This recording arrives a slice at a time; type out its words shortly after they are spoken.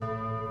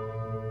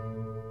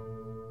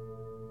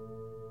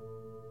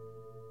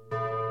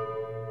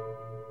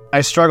I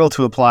struggle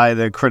to apply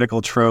the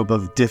critical trope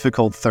of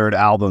difficult third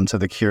album to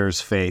The Cure's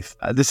Faith.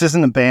 This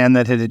isn't a band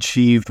that had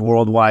achieved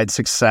worldwide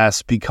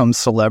success, become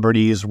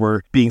celebrities,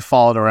 were being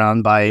followed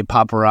around by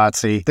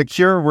paparazzi. The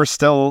Cure were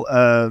still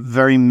a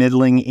very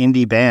middling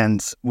indie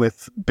band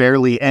with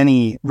barely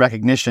any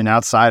recognition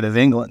outside of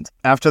England.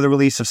 After the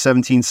release of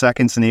 17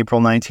 Seconds in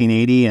April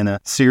 1980 and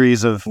a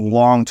series of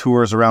long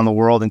tours around the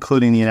world,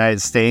 including the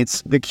United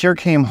States, The Cure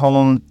came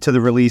home to the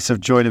release of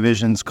Joy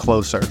Division's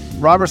Closer.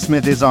 Robert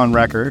Smith is on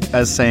record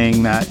as saying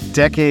that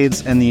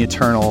Decades and The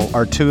Eternal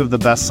are two of the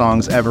best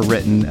songs ever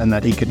written and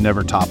that he could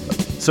never top them.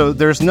 So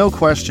there's no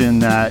question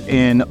that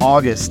in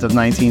August of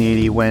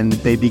 1980, when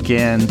they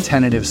began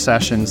tentative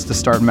sessions to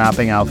start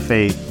mapping out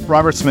Faith,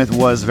 Robert Smith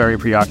was very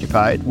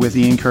preoccupied with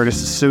Ian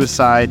Curtis's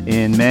suicide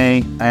in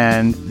May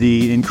and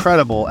the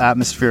incredible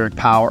atmospheric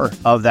power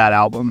of that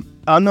album.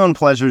 Unknown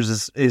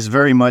Pleasures is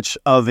very much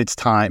of its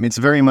time. It's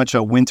very much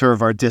a Winter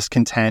of Our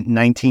Discontent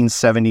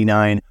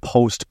 1979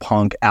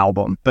 post-punk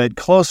album. But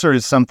Closer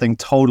is something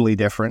totally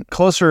different.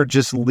 Closer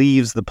just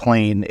leaves the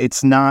plane.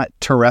 It's not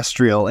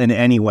terrestrial in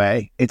any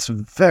way. It's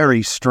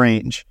very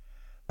strange.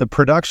 The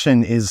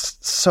production is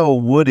so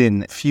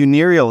wooden.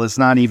 Funereal is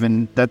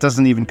that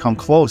doesn't even come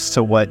close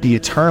to what The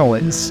Eternal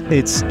is.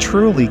 It's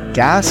truly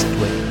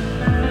ghastly.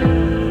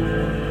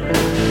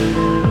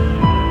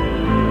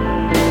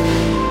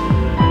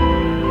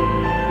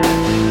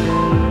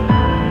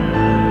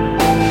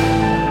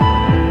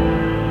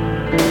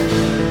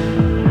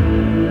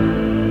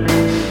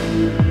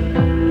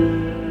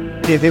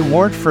 If it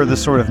weren't for the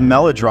sort of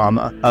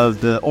melodrama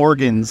of the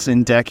organs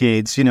in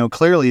Decades,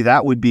 clearly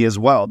that would be as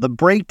well. The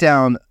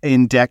breakdown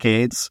in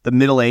Decades, the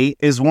middle eight,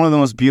 is one of the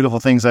most beautiful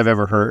things I've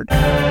ever heard.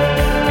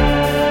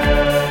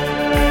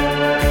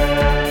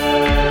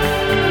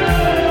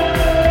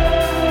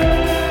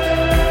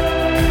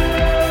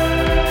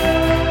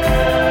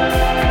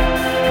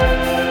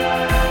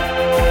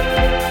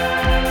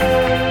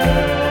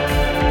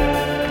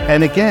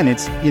 And again,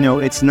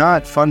 it's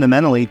not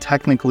fundamentally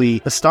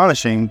technically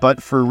astonishing,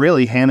 but for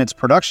really Hannett's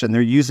production,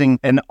 they're using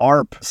an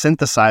ARP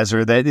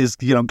synthesizer that is,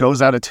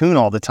 goes out of tune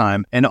all the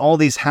time. And all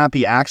these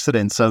happy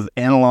accidents of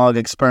analog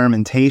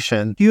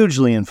experimentation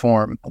hugely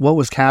inform what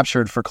was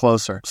captured for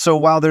Closer. So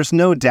while there's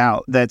no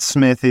doubt that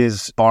Smith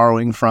is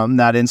borrowing from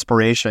that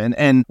inspiration,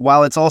 and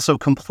while it's also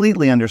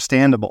completely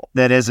understandable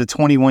that as a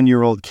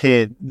 21-year-old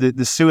kid,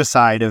 the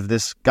suicide of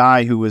this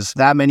guy who was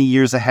that many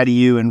years ahead of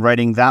you and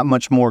writing that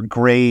much more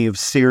grave,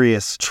 serious,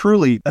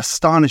 truly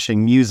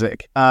astonishing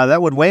music,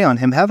 that would weigh on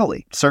him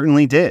heavily.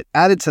 Certainly did.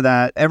 Added to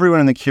that, everyone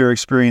in The Cure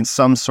experienced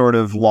some sort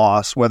of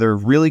loss, whether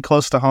really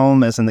close to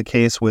home, as in the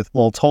case with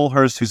Lowell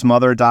Tolhurst, whose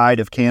mother died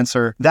of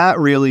cancer. That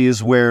really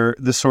is where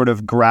the sort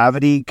of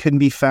gravity can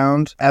be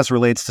found as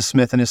relates to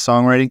Smith and his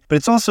songwriting. But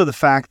it's also the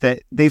fact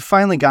that they've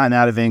finally gotten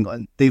out of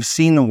England. They've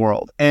seen the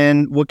world.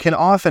 And what can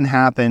often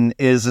happen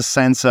is a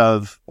sense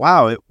of,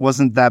 wow, it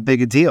wasn't that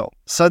big a deal.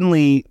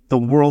 Suddenly, the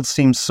world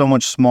seems so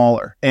much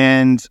smaller.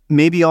 And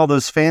maybe all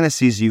those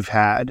fantasies you've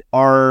had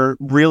are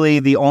really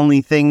the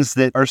only things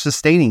that are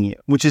sustaining you,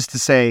 which is to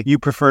say, you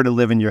prefer to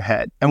live in your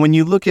head. And when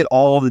you look at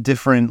all the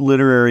different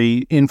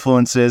literary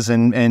influences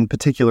and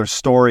particular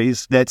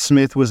stories that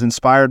Smith was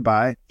inspired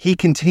by, he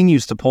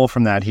continues to pull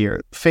from that here.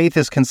 Faith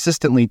is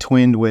consistently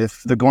twinned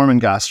with the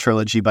Gormenghast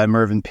trilogy by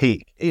Mervyn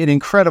Peake, an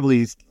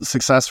incredibly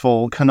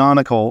successful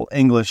canonical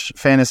English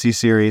fantasy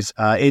series.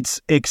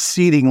 It's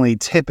exceedingly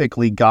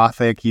typically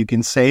gothic. You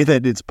can say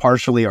that it's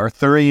partially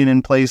Arthurian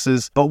in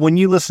places, but when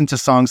you listen to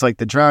songs like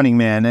The Drowning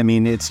Man,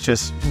 it's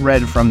just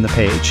read from the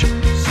page.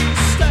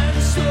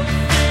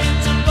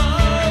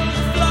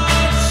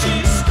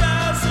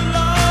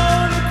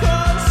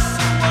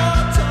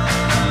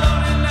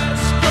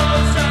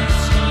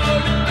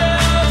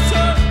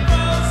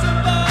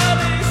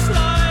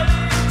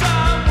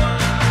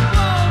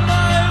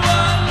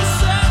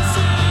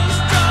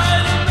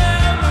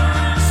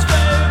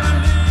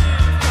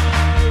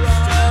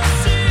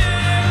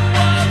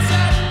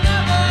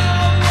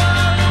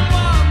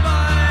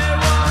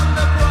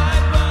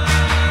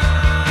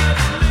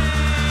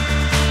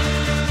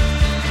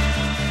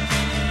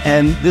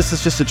 And this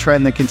is just a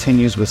trend that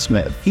continues with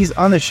Smith. He's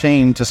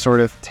unashamed to sort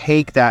of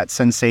take that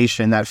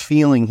sensation, that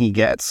feeling he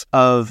gets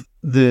of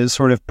the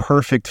sort of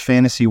perfect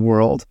fantasy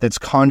world that's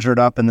conjured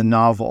up in the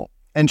novel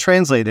and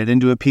translate it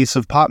into a piece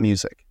of pop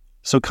music.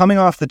 So coming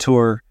off the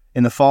tour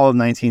in the fall of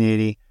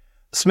 1980,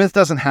 Smith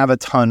doesn't have a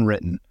ton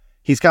written.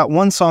 He's got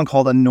one song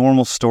called A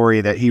Normal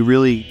Story that he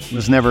really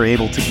was never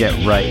able to get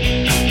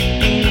right.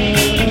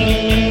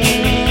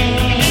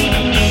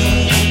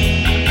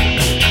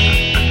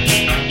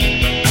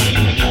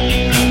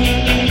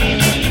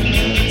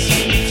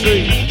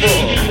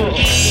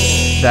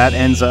 That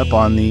ends up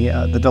on the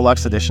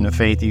deluxe edition of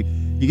Faith.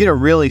 You get a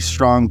really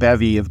strong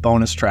bevy of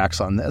bonus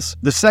tracks on this.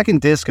 The second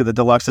disc of the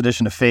deluxe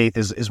edition of Faith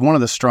is one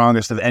of the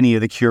strongest of any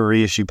of the Cure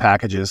reissue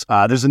packages.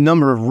 There's a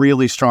number of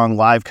really strong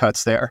live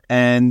cuts there,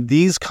 and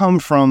these come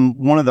from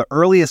one of the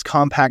earliest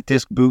compact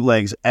disc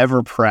bootlegs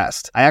ever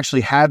pressed. I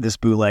actually had this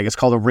bootleg. It's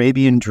called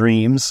Arabian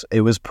Dreams.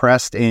 It was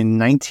pressed in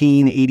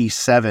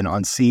 1987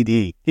 on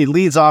CD. It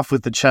leads off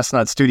with the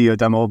Chestnut studio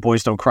demo of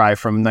Boys Don't Cry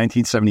from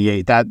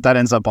 1978. That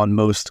ends up on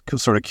most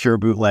sort of Cure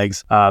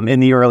bootlegs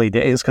in the early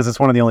days because it's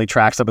one of the only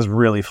tracks that was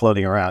really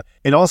floating around.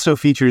 It also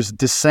features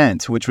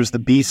Descent, which was the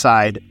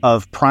B-side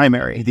of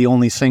Primary, the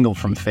only single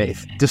from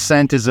Faith.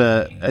 Descent is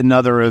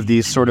another of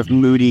these sort of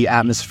moody,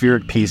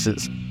 atmospheric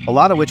pieces, a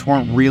lot of which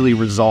weren't really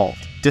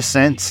resolved.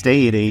 Descent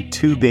stayed a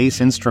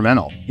 2-bass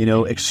instrumental,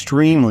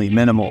 extremely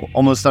minimal,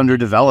 almost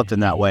underdeveloped in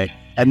that way.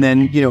 And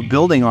then,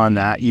 building on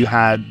that, you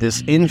had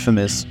this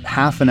infamous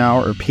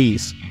half-an-hour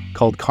piece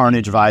called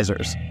Carnage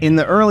Visors. In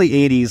the early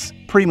 80s,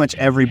 pretty much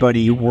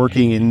everybody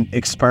working in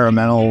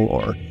experimental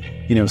or,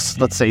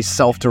 let's say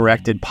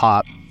self-directed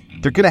pop,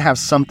 they're going to have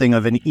something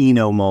of an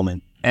Eno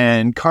moment.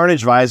 And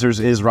Carnage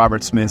Visors is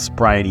Robert Smith's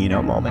Brian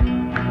Eno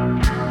moment.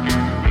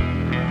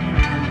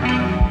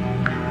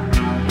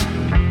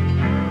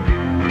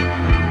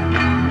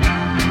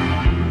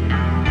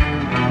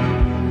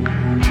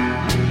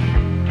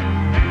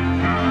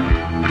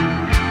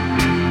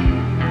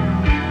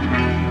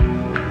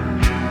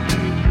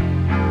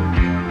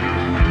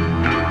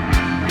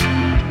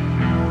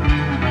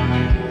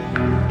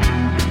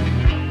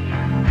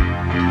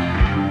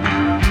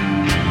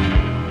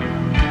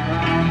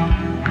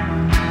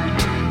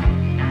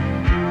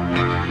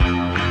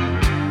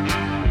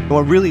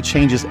 What really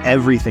changes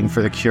everything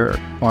for The Cure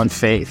on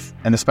Faith,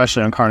 and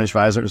especially on Carnage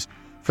Visors,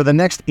 for the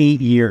next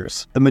 8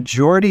 years, the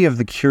majority of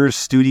The Cure's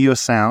studio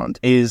sound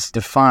is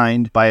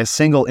defined by a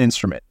single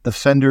instrument, the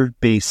Fender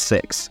Bass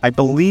 6. I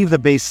believe the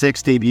Bass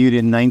 6 debuted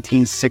in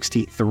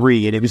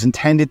 1963, and it was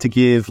intended to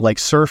give, like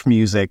surf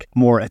music,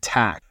 more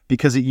attack,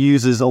 because it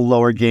uses a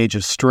lower gauge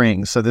of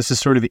strings. So this is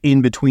sort of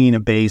in between a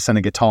bass and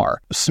a guitar.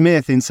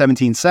 Smith, in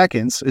 17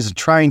 Seconds, is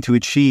trying to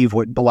achieve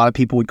what a lot of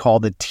people would call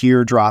the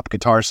teardrop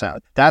guitar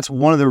sound. That's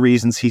one of the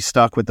reasons he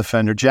stuck with the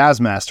Fender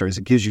Jazzmaster, is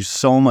it gives you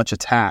so much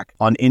attack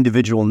on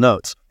individual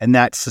notes. And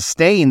that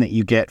sustain that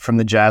you get from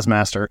the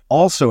Jazzmaster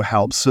also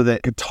helps so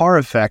that guitar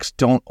effects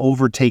don't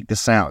overtake the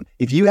sound.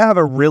 If you have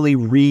a really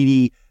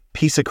reedy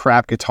piece of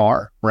crap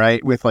guitar,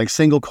 right, with like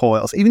single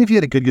coils, even if you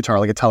had a good guitar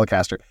like a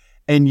Telecaster,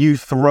 and you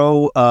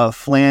throw a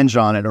flange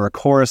on it or a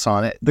chorus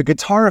on it, the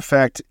guitar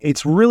effect,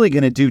 it's really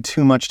going to do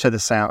too much to the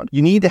sound.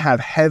 You need to have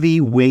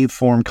heavy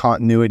waveform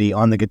continuity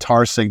on the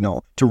guitar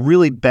signal to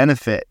really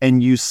benefit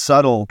and use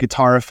subtle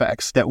guitar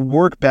effects that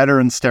work better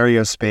in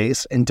stereo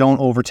space and don't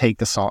overtake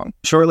the song.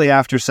 Shortly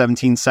after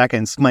 17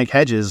 Seconds, Mike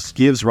Hedges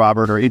gives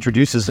Robert, or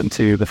introduces him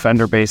to, the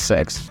Fender Bass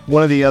 6.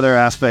 One of the other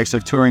aspects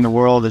of touring the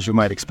world, as you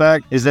might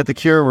expect, is that The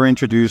Cure were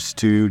introduced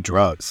to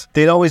drugs.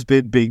 They'd always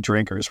been big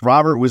drinkers.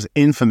 Robert was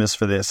infamous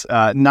for this.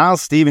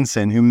 Niles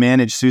Stevenson, who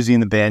managed Siouxsie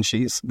and the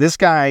Banshees, this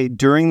guy,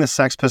 during the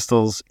Sex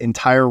Pistols'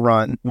 entire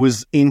run,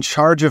 was in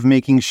charge of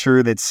making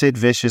sure that Sid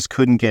Vicious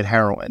couldn't get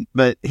heroin.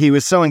 But he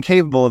was so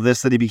incapable of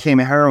this that he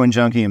became a heroin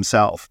junkie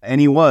himself. And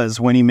he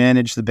was when he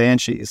managed the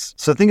Banshees.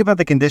 So think about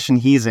the condition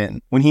he's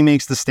in when he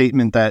makes the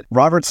statement that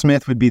Robert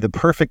Smith would be the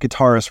perfect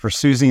guitarist for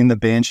Siouxsie and the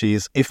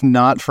Banshees if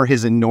not for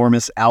his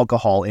enormous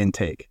alcohol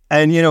intake.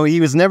 And, he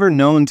was never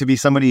known to be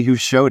somebody who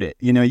showed it.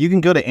 You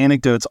can go to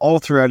anecdotes all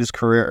throughout his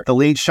career. The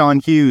late Sean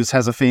Hughes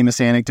has a famous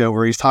anecdote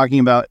where he's talking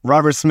about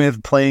Robert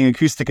Smith playing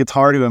acoustic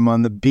guitar to him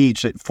on the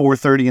beach at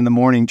 4:30 in the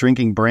morning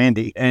drinking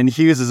brandy. And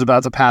Hughes is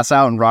about to pass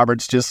out and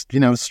Robert's just,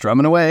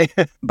 strumming away.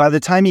 By the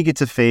time you get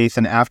to Faith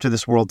and after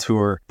this world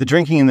tour, the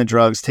drinking and the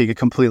drugs take a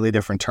completely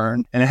different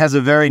turn. And it has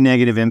a very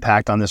negative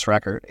impact on this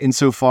record,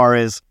 insofar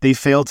as they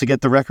failed to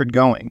get the record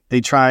going. They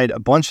tried a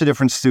bunch of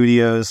different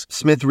studios.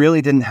 Smith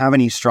really didn't have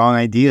any strong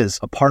ideas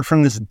apart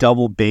from this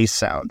double bass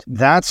sound.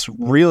 That's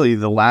really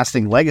the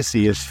lasting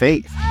legacy of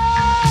Faith.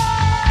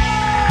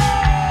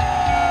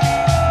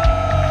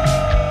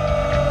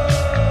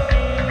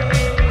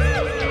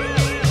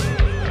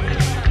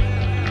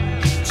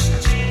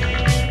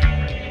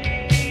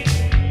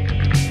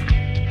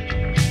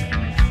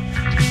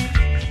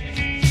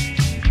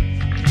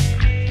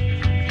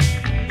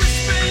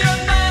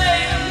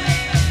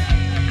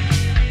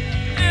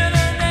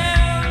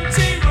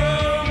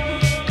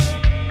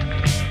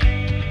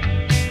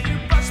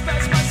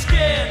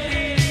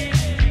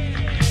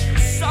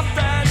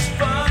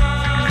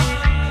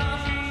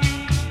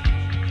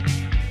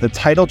 The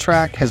title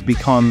track has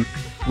become,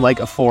 like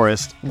A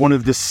Forest, one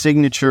of the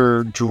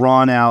signature,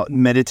 drawn-out,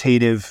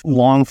 meditative,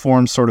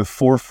 long-form sort of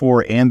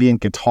 4/4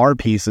 ambient guitar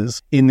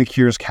pieces in The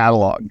Cure's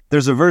catalog.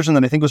 There's a version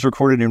that I think was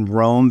recorded in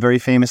Rome, very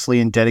famously,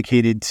 and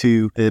dedicated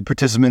to the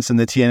participants in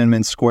the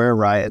Tiananmen Square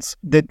riots,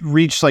 that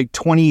reached like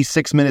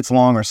 26 minutes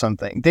long or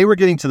something. They were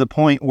getting to the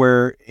point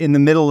where, in the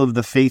middle of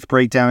the Faith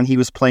breakdown, he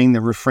was playing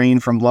the refrain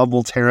from Love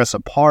Will Tear Us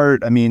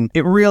Apart. I mean,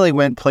 it really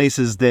went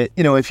places that,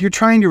 if you're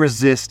trying to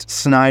resist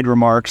snide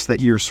remarks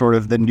that you're sort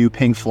of the new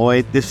Pink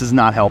Floyd, this is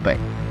not helping.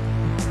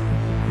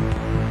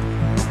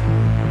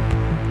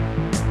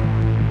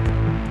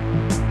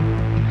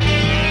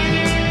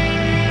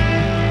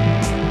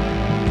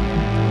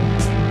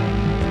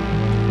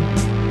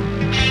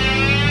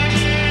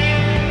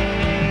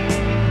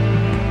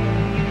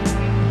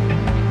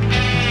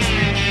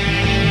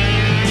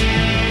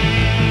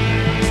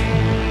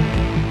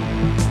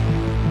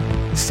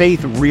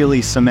 Faith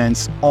really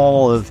cements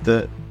all of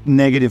the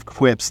negative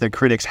quips that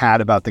critics had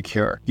about The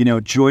Cure. You know,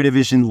 Joy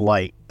Division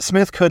light.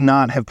 Smith could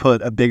not have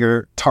put a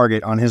bigger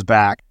target on his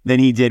back than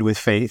he did with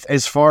Faith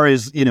as far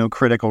as, you know,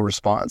 critical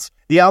response.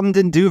 The album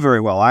didn't do very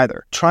well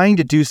either. Trying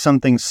to do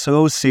something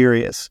so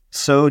serious,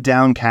 so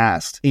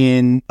downcast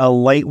in a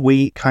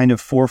lightweight kind of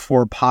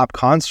 4/4 pop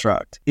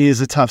construct is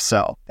a tough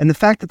sell. And the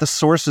fact that the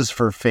sources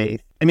for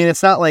Faith, I mean,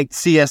 it's not like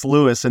C.S.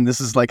 Lewis and this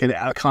is like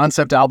a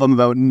concept album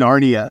about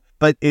Narnia,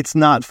 but it's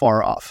not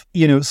far off.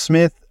 You know,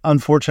 Smith,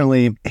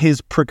 unfortunately,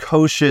 his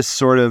precocious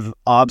sort of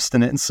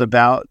obstinance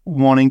about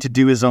wanting to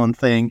do his own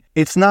thing,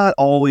 it's not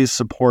always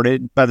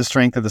supported by the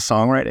strength of the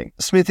songwriting.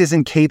 Smith is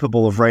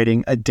incapable of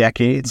writing a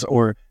Decades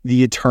or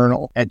The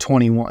Eternal at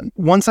 21.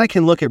 Once I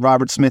can look at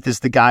Robert Smith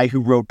as the guy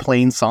who wrote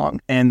Plain Song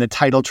and the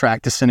title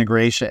track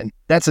Disintegration,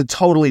 that's a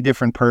totally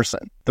different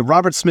person. The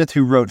Robert Smith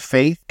who wrote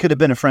Faith could have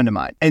been a friend of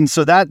mine. And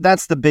so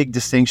that's the big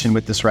distinction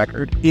with this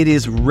record. It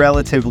is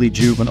relatively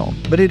juvenile,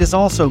 but it is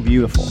also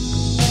beautiful.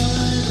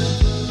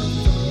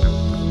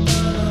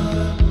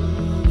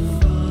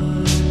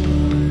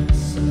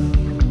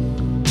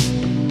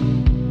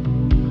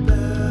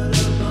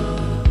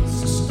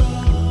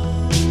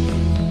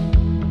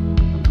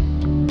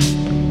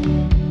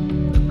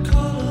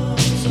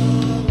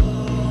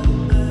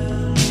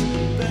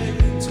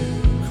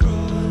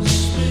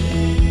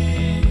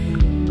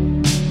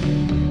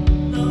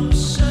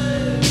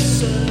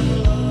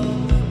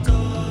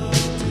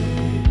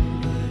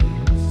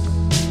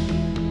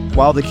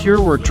 While The Cure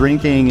were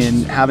drinking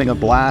and having a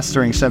blast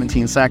during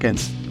 17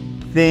 Seconds,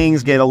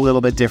 things get a little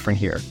bit different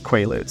here.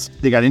 Quaaludes.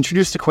 They got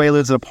introduced to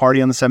Quaaludes at a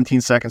party on the 17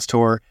 Seconds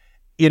tour.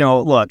 You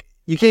know, look,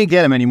 you can't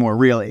get them anymore,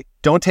 really.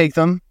 Don't take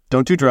them.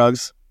 Don't do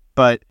drugs.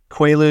 But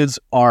Quaaludes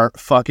are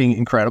fucking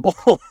incredible.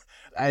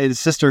 I had a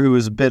sister who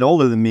was a bit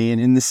older than me, and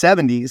in the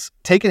 70s,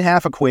 taking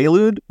half a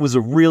Quaalude was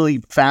a really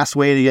fast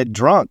way to get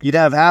drunk. You'd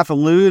have half a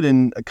lude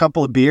and a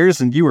couple of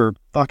beers, and you were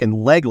fucking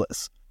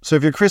legless. So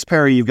if you're Chris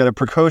Perry, you've got a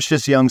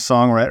precocious young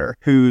songwriter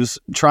who's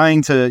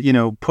trying to, you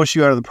know, push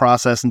you out of the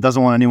process and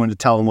doesn't want anyone to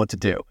tell them what to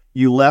do.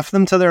 You left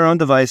them to their own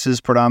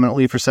devices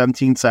predominantly for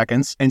 17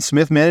 Seconds, and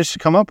Smith managed to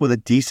come up with a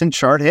decent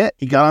chart hit.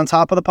 He got on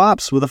top of the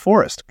pops with A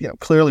Forest, you know,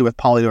 clearly with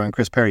Polydor and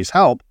Chris Perry's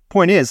help.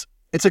 Point is,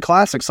 it's a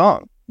classic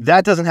song.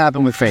 That doesn't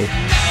happen with Faith.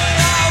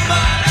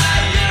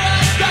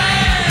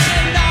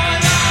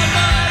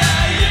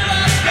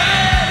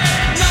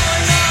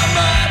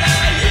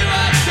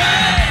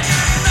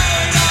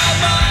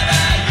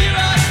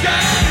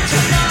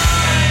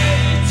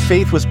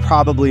 Faith was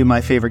probably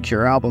my favorite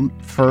Cure album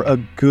for a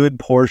good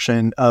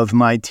portion of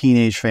my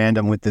teenage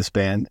fandom with this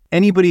band.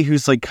 Anybody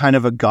who's like kind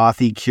of a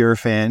gothy Cure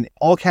fan,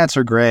 All Cats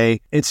Are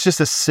Grey, it's just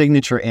a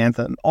signature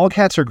anthem. All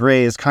Cats Are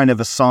Grey is kind of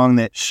a song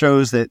that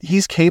shows that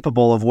he's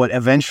capable of what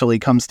eventually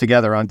comes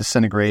together on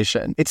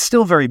Disintegration. It's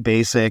still very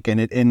basic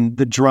and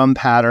the drum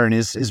pattern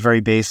is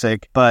very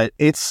basic, but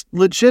it's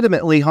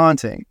legitimately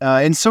haunting.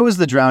 And so is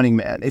The Drowning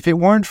Man. If it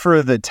weren't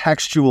for the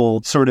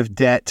textual sort of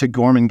debt to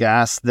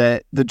Gormenghast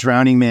that The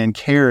Drowning Man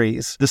carries,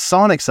 the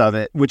sonics of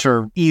it, which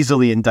are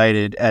easily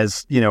indicted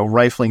as, you know,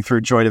 rifling through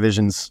Joy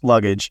Division's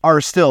luggage, are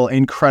still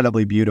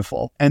incredibly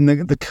beautiful. And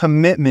the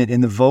commitment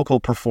in the vocal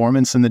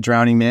performance in The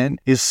Drowning Man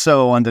is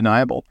so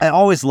undeniable. I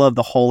always love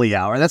The Holy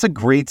Hour. That's a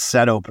great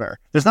set opener.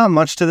 There's not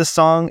much to this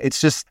song. It's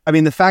just, I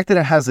mean, the fact that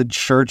it has a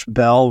church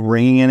bell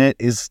ringing in it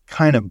is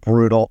kind of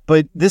brutal.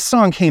 But this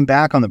song came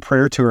back on the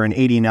Prayer Tour in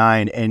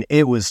 '89, and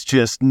it was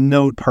just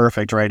note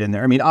perfect right in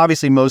there. I mean,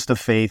 obviously most of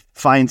Faith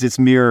finds its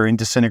mirror in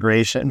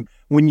Disintegration.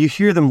 When you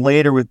hear them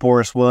later with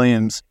Boris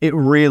Williams, it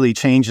really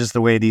changes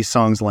the way these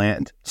songs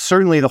land.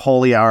 Certainly The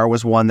Holy Hour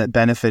was one that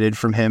benefited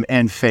from him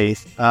and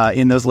Faith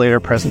in those later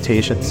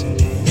presentations.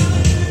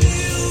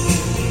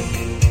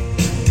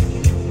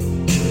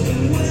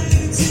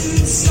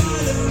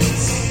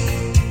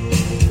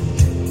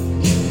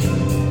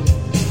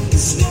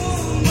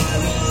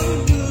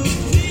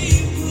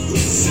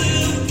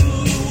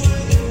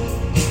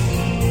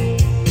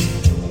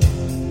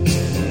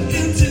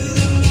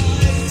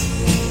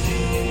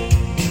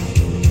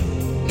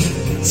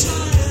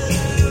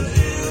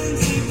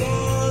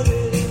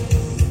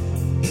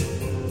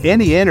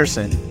 Andy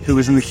Anderson, who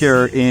was in The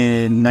Cure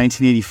in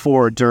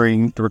 1984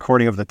 during the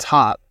recording of The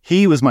Top,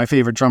 he was my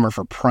favorite drummer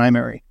for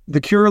Primary.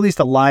 The Cure released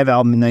a live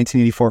album in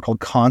 1984 called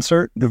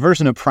Concert. The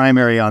version of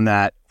Primary on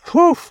that,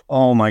 whew,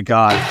 oh my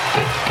God.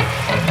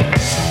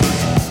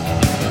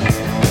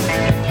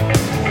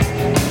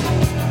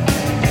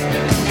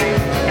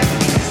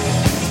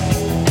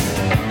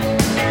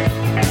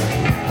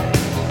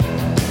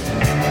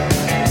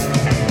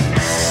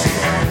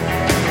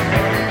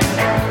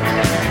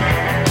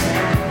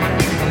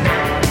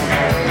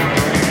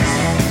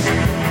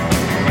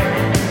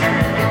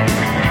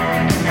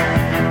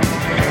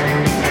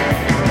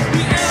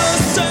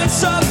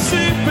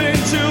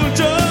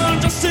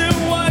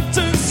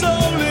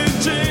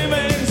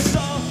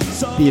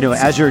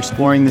 as you're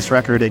exploring this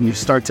record and you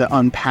start to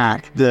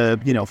unpack the,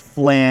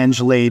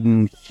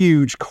 flange-laden,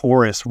 huge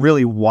chorus,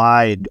 really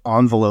wide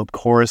envelope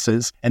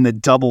choruses, and the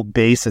double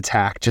bass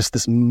attack, just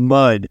this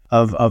mud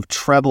of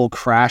treble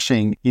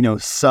crashing,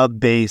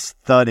 sub-bass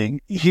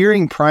thudding.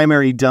 Hearing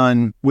Primary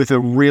done with a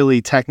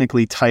really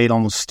technically tight,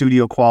 almost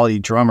studio quality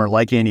drummer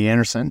like Andy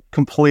Anderson,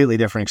 completely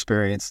different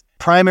experience.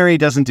 Primary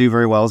doesn't do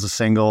very well as a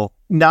single,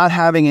 not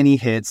having any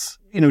hits,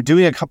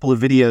 doing a couple of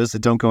videos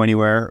that don't go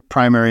anywhere,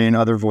 Primary and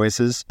other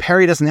voices.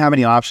 Perry doesn't have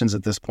any options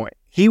at this point.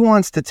 He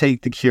wants to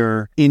take The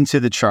Cure into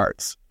the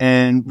charts.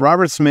 And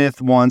Robert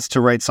Smith wants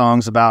to write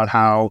songs about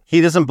how he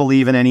doesn't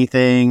believe in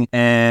anything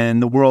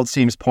and the world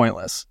seems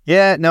pointless.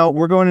 Yeah, no,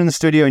 we're going in the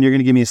studio and you're going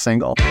to give me a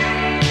single.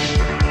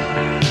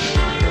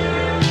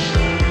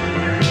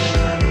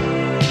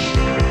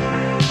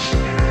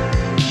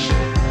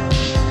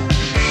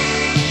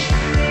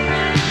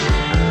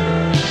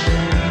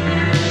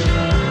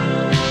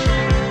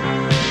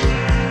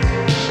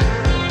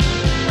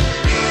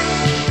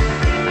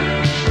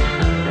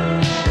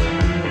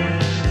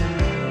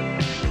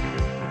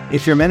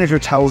 If your manager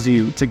tells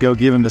you to go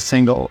give him the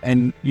single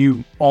and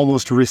you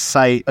almost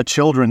recite a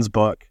children's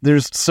book,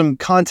 there's some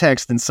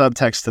context and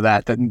subtext to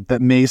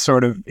that may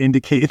sort of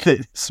indicate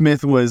that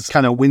Smith was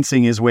kind of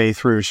wincing his way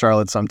through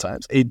Charlotte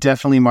Sometimes. It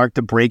definitely marked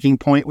a breaking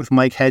point with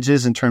Mike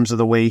Hedges in terms of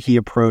the way he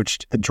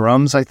approached the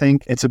drums, I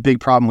think. It's a big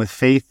problem with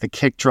Faith. The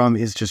kick drum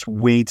is just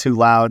way too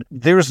loud.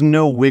 There's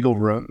no wiggle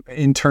room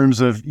in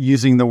terms of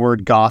using the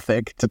word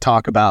gothic to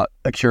talk about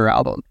a Cure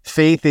album.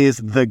 Faith is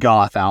the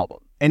goth album.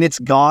 And it's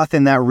goth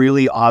in that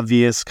really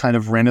obvious kind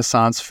of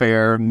Renaissance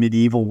fair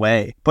medieval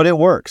way. But it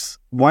works.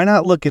 Why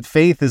not look at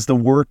Faith as the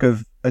work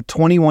of a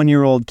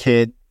 21-year-old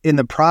kid in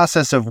the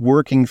process of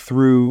working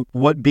through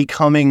what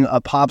becoming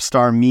a pop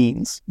star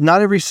means?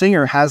 Not every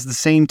singer has the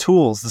same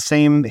tools, the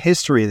same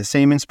history, the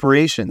same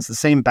inspirations, the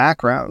same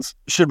backgrounds.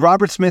 Should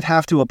Robert Smith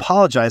have to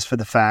apologize for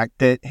the fact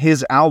that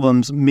his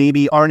albums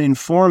maybe aren't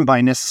informed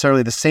by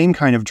necessarily the same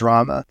kind of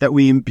drama that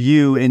we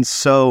imbue and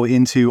sow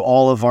into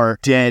all of our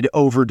dead,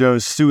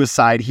 overdose,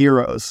 suicide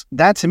heroes?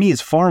 That to me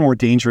is far more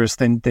dangerous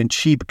than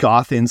cheap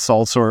goth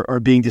insults or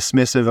being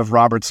dismissive of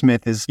Robert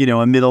Smith as,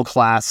 a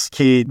middle-class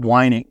kid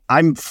whining.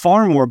 I'm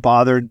far more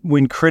bothered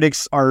when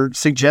critics are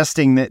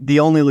suggesting that the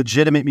only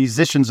legitimate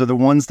musicians are the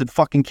ones that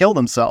fucking kill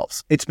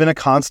themselves. It's been a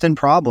constant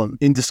problem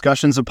in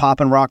discussions of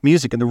pop and rock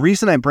music. And the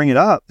reason I bring it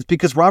up is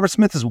because Robert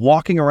Smith is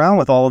walking around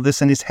with all of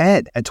this in his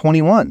head at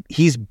 21.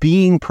 He's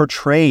being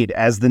portrayed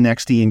as the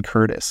next Ian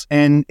Curtis.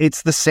 And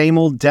it's the same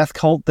old death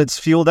cult that's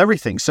fueled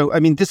everything. So,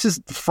 this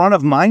is front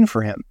of mind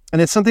for him.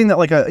 And it's something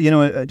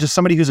that just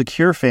somebody who's a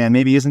Cure fan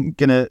maybe isn't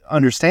going to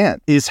understand,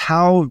 is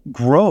how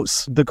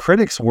gross the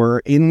critics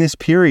were in this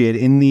period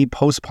in the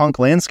post-punk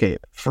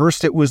landscape.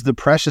 First, it was the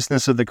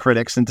preciousness of the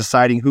critics in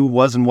deciding who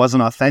was and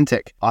wasn't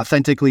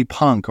authentically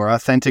punk or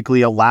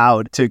authentically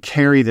allowed to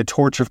carry the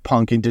torch of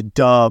punk into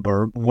dub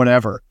or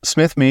whatever.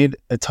 Smith made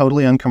a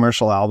totally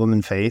uncommercial album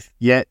in Faith,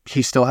 yet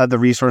he still had the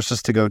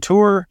resources to go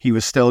tour. He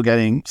was still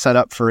getting set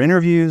up for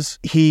interviews.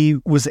 He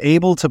was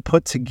able to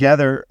put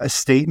together a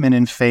statement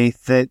in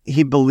Faith that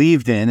he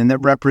believed in and that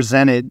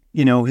represented,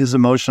 his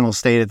emotional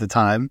state at the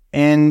time.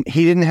 And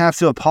he didn't have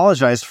to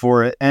apologize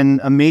for it.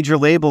 And a major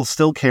label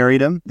still carried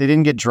him. They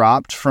didn't get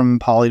dropped from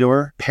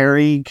Polydor.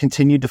 Perry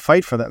continued to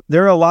fight for them.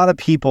 There are a lot of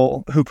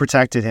people who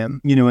protected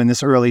him, in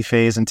this early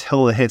phase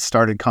until the hits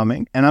started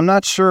coming. And I'm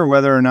not sure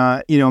whether or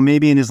not,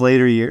 maybe in his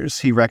later years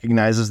he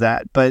recognizes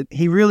that, but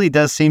he really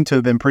does seem to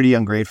have been pretty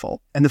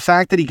ungrateful. And the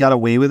fact that he got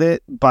away with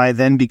it by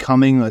then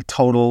becoming a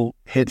total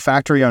hit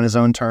factory on his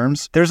own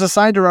terms, there's a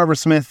side to Robert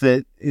Smith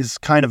that is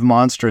kind of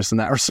monstrous in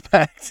that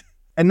respect.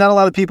 And not a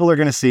lot of people are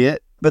going to see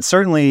it, but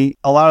certainly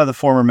a lot of the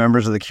former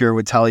members of The Cure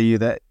would tell you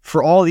that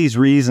for all these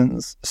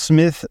reasons,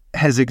 Smith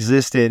has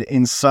existed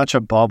in such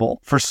a bubble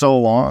for so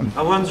long.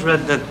 I once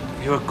read that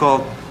you were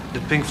called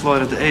the Pink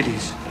Floyd of the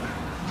 80s.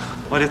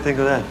 What do you think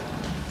of that?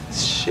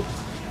 Shit.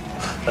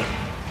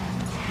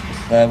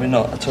 No, we're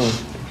not at all.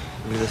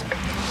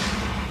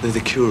 They're The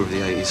Cure of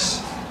the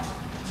 80s,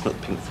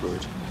 not Pink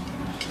Floyd.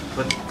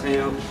 But can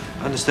you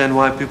understand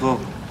why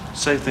people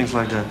say things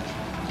like that?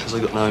 Because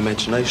they've got no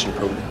imagination,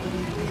 probably.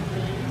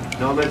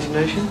 No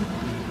imagination?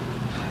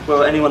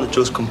 Well, anyone that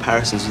draws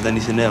comparisons with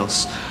anything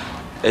else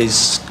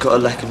has got a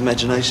lack of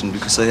imagination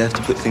because they have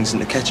to put things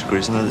into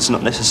categories and that's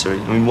not necessary.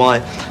 Why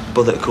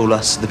bother to call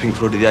us the Pink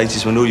Floyd of the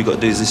 80s when all you've got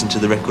to do is listen to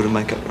the record and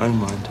make up your own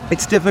mind?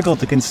 It's difficult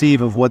to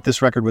conceive of what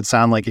this record would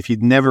sound like if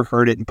you'd never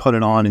heard it and put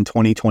it on in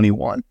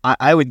 2021.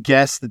 I would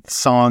guess that the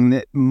song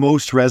that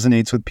most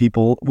resonates with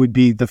people would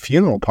be The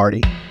Funeral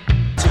Party.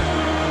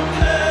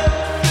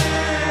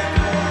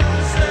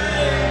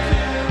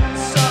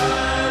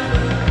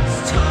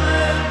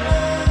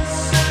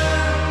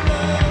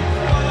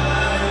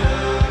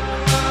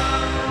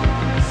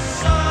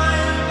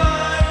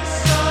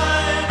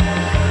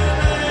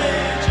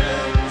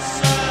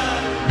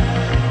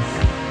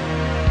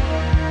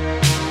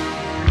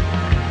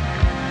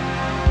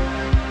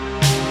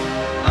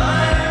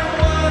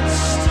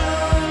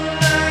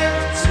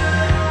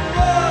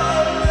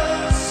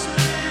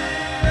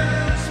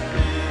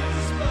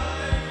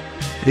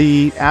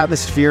 The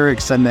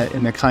atmospherics and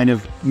the kind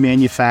of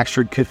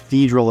manufactured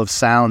cathedral of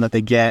sound that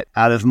they get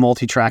out of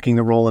multi-tracking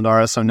the Roland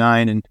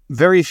RS-09, and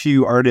very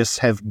few artists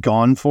have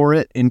gone for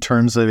it in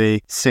terms of a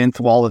synth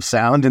wall of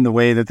sound in the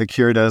way that The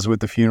Cure does with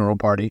The Funeral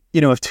Party.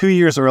 You know, if 2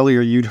 years earlier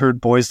you'd heard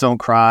Boys Don't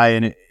Cry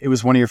and it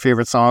was one of your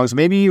favorite songs,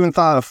 maybe you even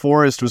thought A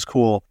Forest was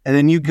cool, and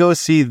then you go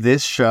see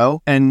this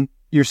show and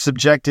you're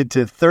subjected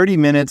to 30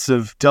 minutes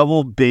of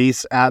double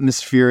bass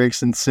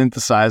atmospherics and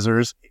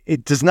synthesizers.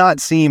 It does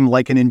not seem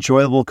like an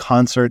enjoyable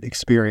concert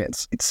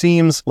experience. It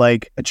seems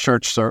like a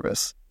church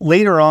service.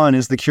 Later on,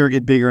 as The Cure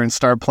get bigger and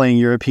start playing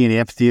European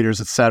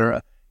amphitheaters,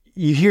 etc.,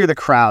 you hear the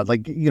crowd.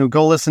 Like, you know,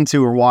 go listen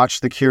to or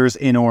watch The Cure's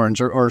In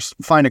Orange, or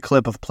find a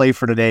clip of Play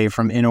for Today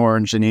from In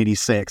Orange in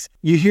 '86.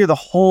 You hear the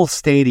whole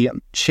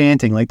stadium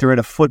chanting like they're at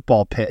a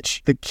football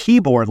pitch. The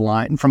keyboard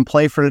line from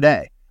Play for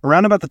Today.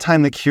 Around about the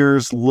time The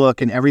Cure's look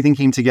and everything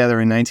came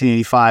together in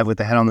 1985 with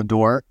The Head on the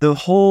Door, the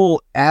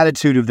whole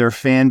attitude of their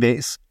fan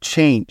base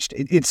changed.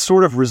 It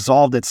sort of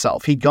resolved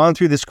itself. He'd gone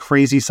through this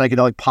crazy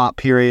psychedelic pop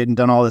period and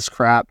done all this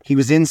crap. He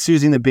was in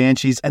Susie and the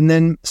Banshees, and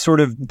then sort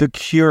of The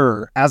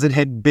Cure, as it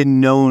had been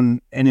known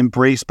and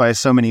embraced by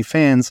so many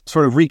fans,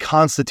 sort of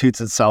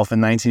reconstitutes itself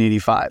in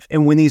 1985.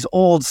 And when these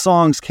old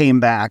songs came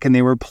back and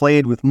they were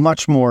played with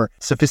much more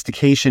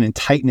sophistication and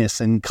tightness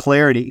and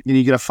clarity, and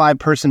you get a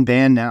 5-person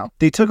band now,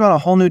 they took on a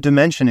whole new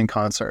dimension in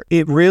concert.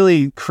 It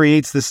really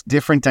creates this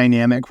different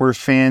dynamic where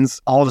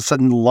fans all of a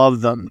sudden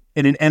love them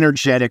in an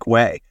energetic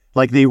way,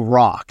 like they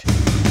rock.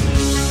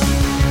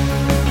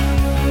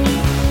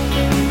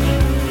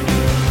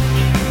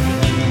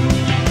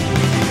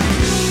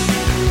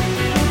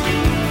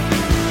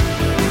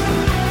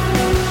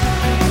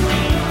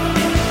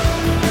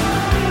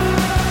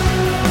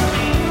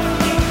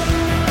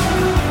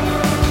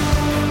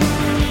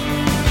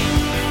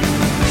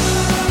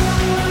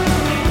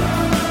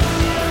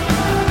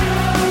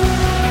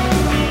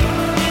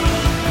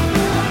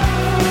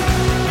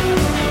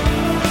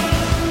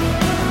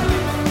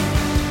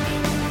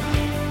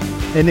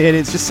 And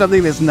it's just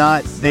something that's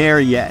not there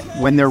yet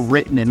when they're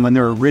written and when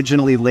they're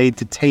originally laid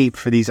to tape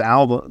for these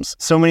albums.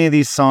 So many of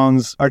these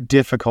songs are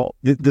difficult.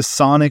 The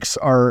sonics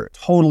are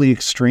totally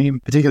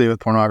extreme, particularly with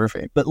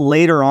Pornography. But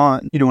later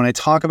on, you know, when I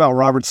talk about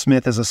Robert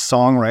Smith as a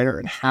songwriter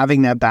and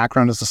having that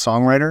background as a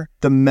songwriter,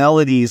 the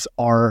melodies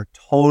are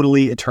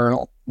totally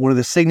eternal. One of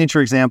the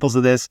signature examples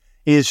of this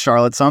is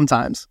Charlotte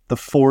Sometimes, the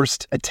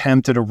forced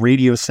attempt at a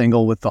radio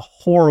single with the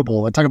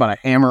horrible, I talk about a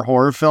Hammer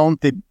horror film,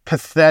 the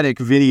pathetic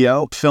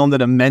video filmed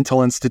at a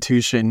mental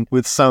institution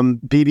with some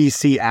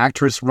BBC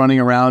actress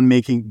running around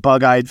making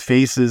bug-eyed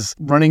faces,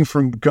 running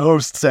from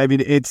ghosts. I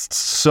mean, it's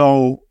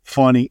so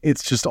funny.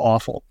 It's just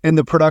awful. And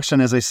the production,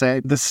 as I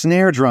say, the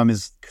snare drum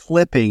is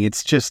clipping.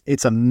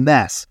 It's a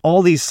mess.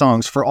 All these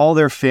songs, for all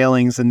their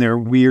failings and their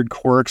weird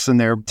quirks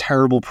and their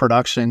terrible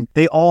production,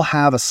 they all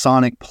have a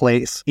sonic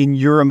place in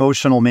your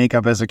emotional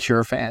makeup as a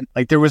Cure fan.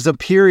 Like there was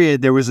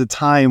a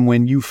time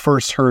when you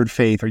first heard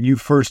Faith, or you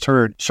first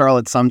heard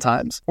Charlotte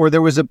Sometimes, or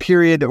there was a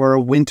period or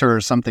a winter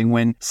or something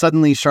when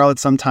suddenly Charlotte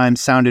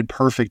Sometimes sounded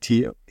perfect to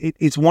you.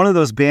 It's one of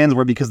those bands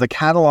where, because the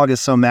catalog is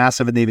so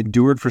massive and they've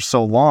endured for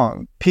so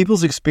long,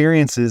 people's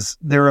experiences,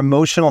 their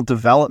emotional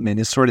development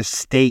is sort of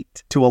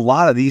staked to a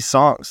lot of these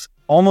songs.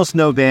 Almost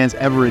no bands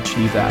ever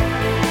achieve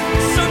that.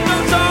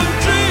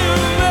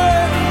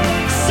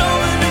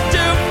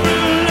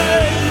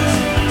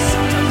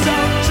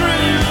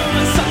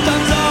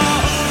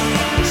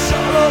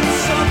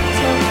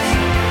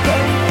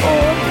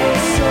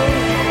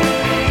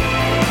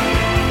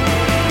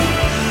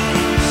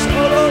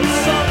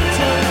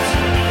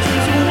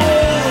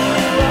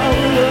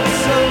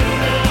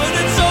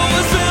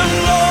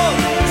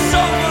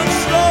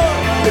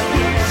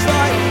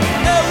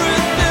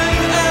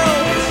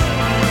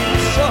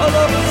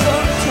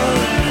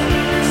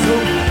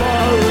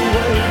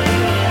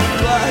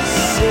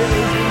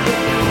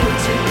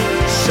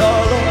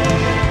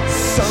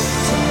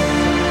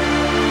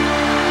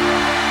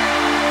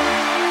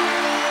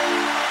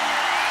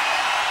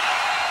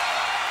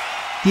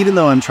 Even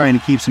though I'm trying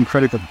to keep some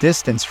critical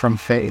distance from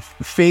Faith,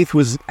 Faith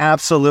was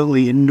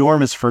absolutely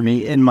enormous for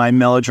me in my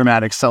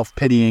melodramatic,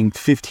 self-pitying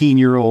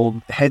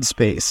 15-year-old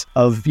headspace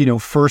of, you know,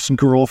 first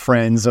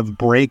girlfriends, of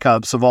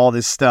breakups, of all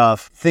this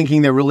stuff,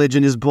 thinking that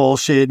religion is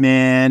bullshit,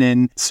 man.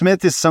 And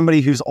Smith is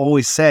somebody who's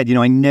always said, you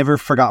know, I never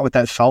forgot what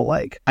that felt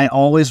like. I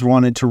always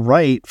wanted to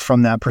write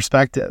from that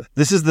perspective.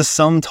 This is the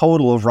sum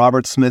total of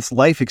Robert Smith's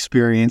life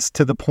experience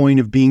to the point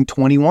of being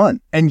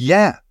 21. And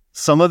yeah,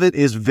 some of it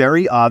is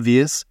very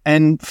obvious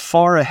and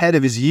far ahead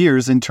of his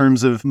years in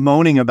terms of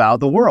moaning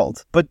about the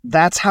world. But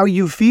that's how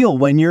you feel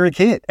when you're a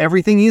kid.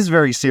 Everything is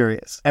very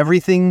serious.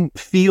 Everything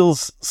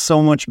feels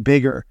so much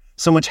bigger,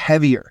 so much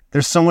heavier.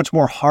 There's so much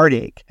more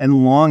heartache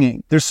and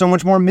longing. There's so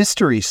much more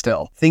mystery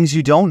still. Things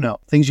you don't know,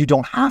 things you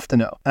don't have to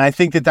know. And I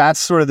think that that's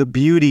sort of the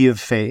beauty of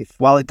Faith.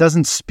 While it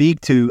doesn't speak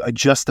to a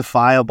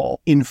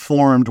justifiable,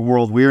 informed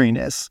world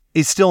weariness,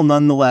 it's still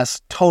nonetheless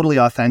totally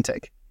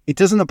authentic. It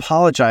doesn't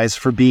apologize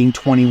for being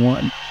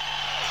 21.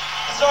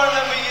 So I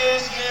remember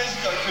years and years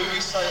ago, people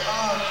used to say,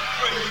 oh,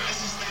 Bruce,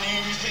 this is the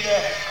news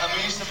here.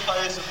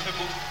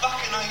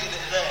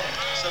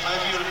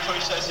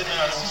 in the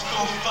house. It's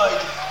called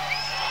Faith.